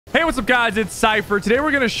Hey, what's up, guys? It's Cypher. Today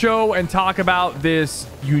we're going to show and talk about this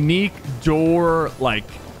unique door like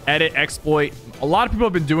edit exploit. A lot of people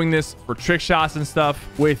have been doing this for trick shots and stuff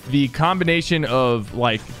with the combination of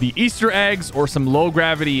like the Easter eggs or some low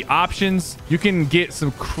gravity options. You can get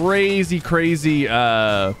some crazy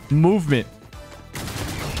movement.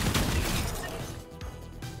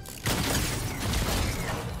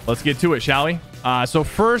 Let's get to it, shall we? So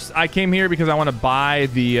first, I came here because I want to buy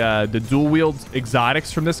the dual wield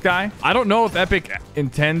exotics from this guy. I don't know if Epic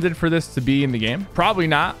intended for this to be in the game. Probably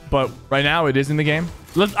not, but right now it is in the game.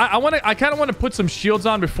 I kind of want to put some shields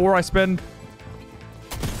on before I spend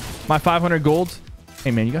my 500 gold. Hey,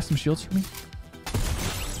 man, you got some shields for me?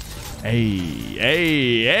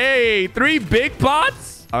 Hey, 3 big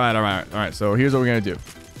pots? All right. So here's what we're going to do.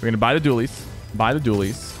 We're going to buy the dualies.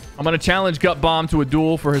 I'm going to challenge Gut Bomb to a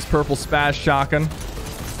duel for his purple spaz shotgun.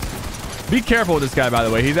 Be careful with this guy, by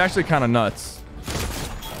the way. He's actually kind of nuts.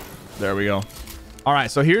 There we go. All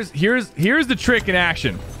right, so here's the trick in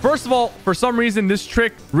action. First of all, for some reason, this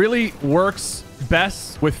trick really works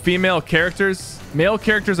best with female characters. Male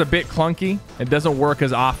characters are a bit clunky. It doesn't work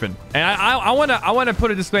as often. And I want to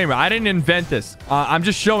put a disclaimer. I didn't invent this. I'm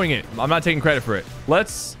just showing it. I'm not taking credit for it.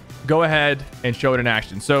 Let's go ahead and show it in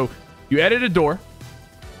action. So you edit a door.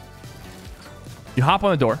 You hop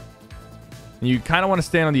on the door, and you kind of want to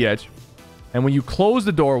stand on the edge. And when you close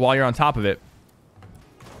the door while you're on top of it,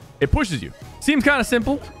 it pushes you. Seems kind of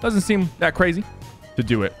simple. Doesn't seem that crazy to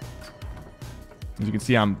do it. As you can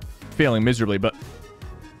see, I'm failing miserably, but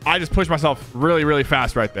I just pushed myself really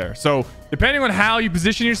fast right there. So depending on how you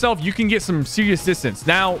position yourself, you can get some serious distance.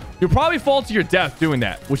 Now, you'll probably fall to your death doing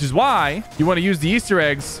that, which is why you want to use the Easter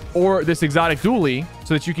eggs or this exotic dually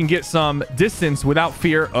so that you can get some distance without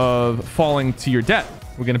fear of falling to your death.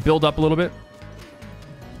 We're going to build up a little bit.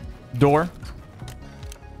 Door.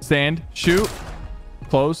 Stand. Shoot.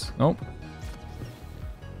 Close. Nope.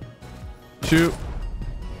 Shoot.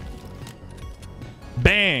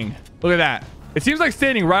 Bang. Look at that. It seems like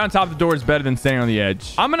standing right on top of the door is better than standing on the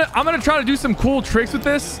edge. I'm gonna try to do some cool tricks with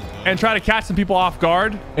this and try to catch some people off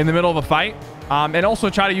guard in the middle of a fight. And also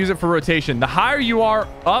try to use it for rotation. The higher you are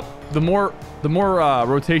up, the more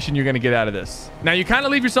rotation you're gonna get out of this. Now you kind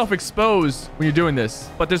of leave yourself exposed when you're doing this,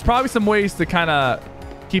 but there's probably some ways to kind of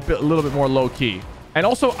keep it a little bit more low key. And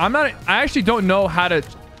also, I actually don't know how to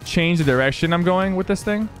change the direction I'm going with this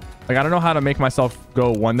thing. Like, I don't know how to make myself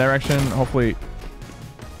go one direction. Hopefully.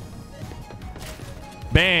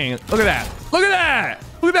 Bang. Look at that. Look at that.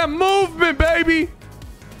 Look at that movement, baby.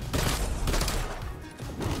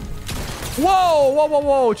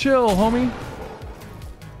 Whoa. Chill, homie.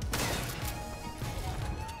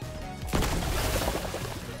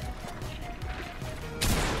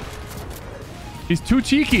 He's too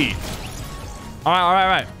cheeky. All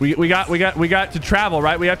right. We got to travel,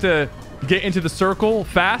 right? We have to get into the circle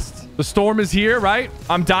fast. The storm is here, right?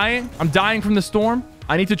 I'm dying from the storm.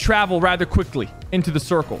 I need to travel rather quickly into the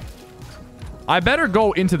circle. I better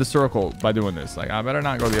go into the circle by doing this. Like, I better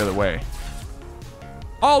not go the other way.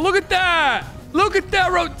 Oh, look at that. Look at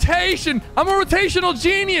that rotation. I'm a rotational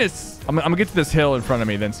genius. I'm gonna get to this hill in front of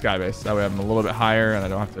me, then skybase. That way I'm a little bit higher and I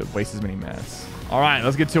don't have to waste as many mats. All right,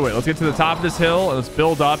 let's get to it. Let's get to the top of this hill and let's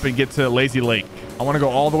build up and get to Lazy Lake. I want to go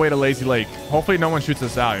all the way to Lazy Lake. Hopefully no one shoots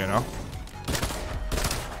us out, you know?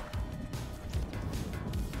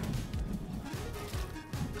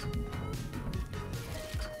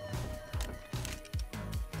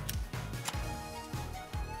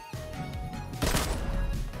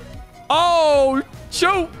 Oh,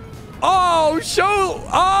 shoot. Oh, shoot.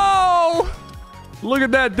 Oh, look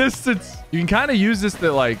at that distance. You can kind of use this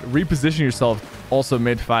to like reposition yourself also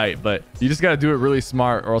mid-fight, but you just got to do it really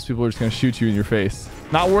smart or else people are just going to shoot you in your face.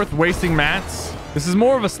 Not worth wasting mats. This is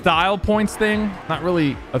more of a style points thing, not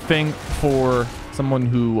really a thing for someone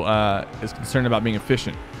who is concerned about being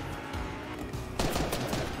efficient.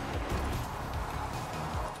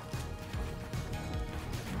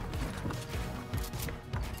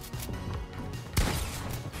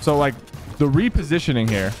 So like the repositioning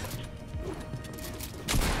here.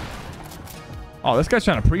 Oh, this guy's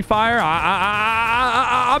trying to pre-fire.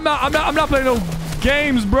 I'm not playing no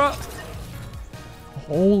games, bro.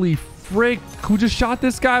 Holy frick! Who just shot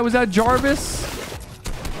this guy? Was that Jarvis?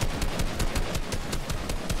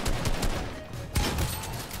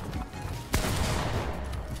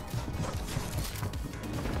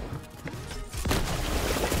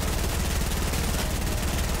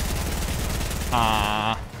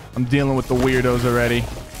 I'm dealing with the weirdos already.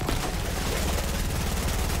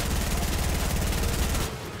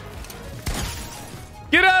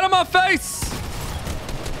 Get out of my face!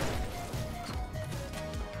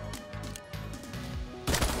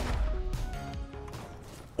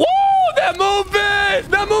 that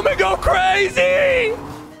movement! That movement go crazy!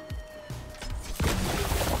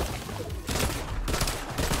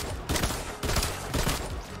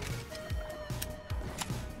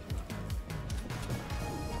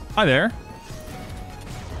 Hi there.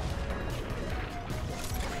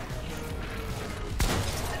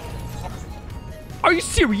 Are you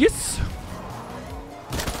serious?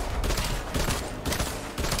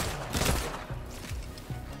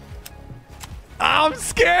 I'm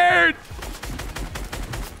scared.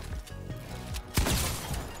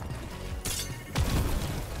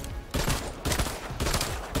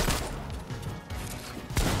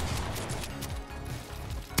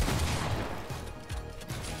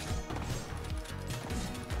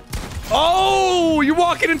 Oh, you're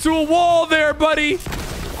walking into a wall there, buddy.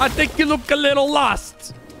 I think you look a little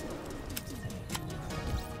lost.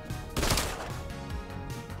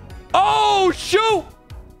 Oh, shoot.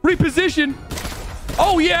 Reposition.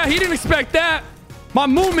 Oh, yeah, he didn't expect that. My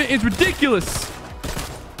movement is ridiculous.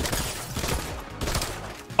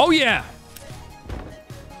 Oh, yeah.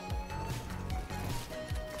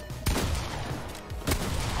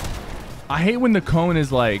 I hate when the cone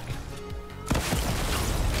is like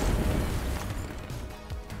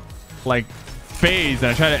phased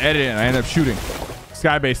and I try to edit it and I end up shooting.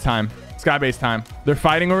 Skybase time. Skybase time. They're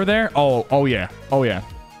fighting over there. Oh yeah. Oh yeah.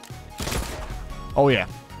 Oh yeah.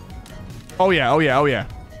 Oh yeah. Oh yeah. Oh yeah.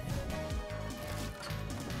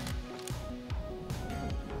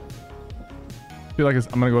 I feel like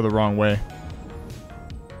I'm gonna go the wrong way.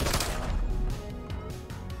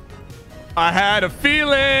 I had a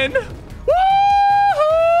feeling.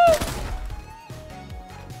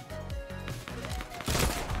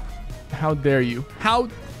 How dare you? How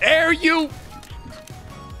dare you?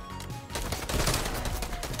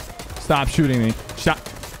 Stop shooting me. Stop.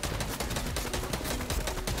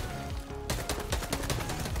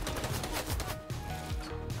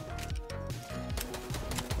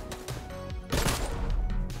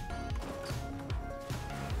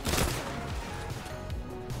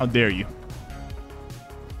 How dare you?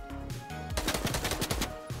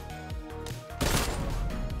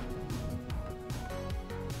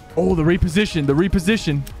 Oh, the reposition. The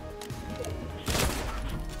reposition.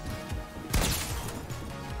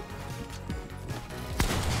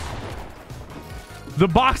 The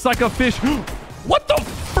box like a fish. What the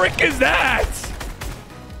frick is that?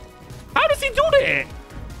 How does he do that?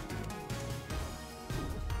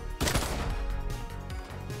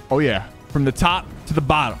 Oh, yeah. From the top to the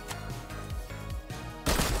bottom.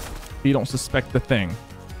 You don't suspect the thing.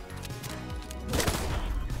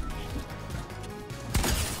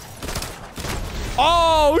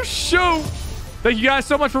 Oh, shoot. Thank you guys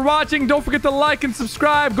so much for watching. Don't forget to like and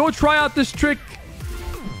subscribe. Go try out this trick.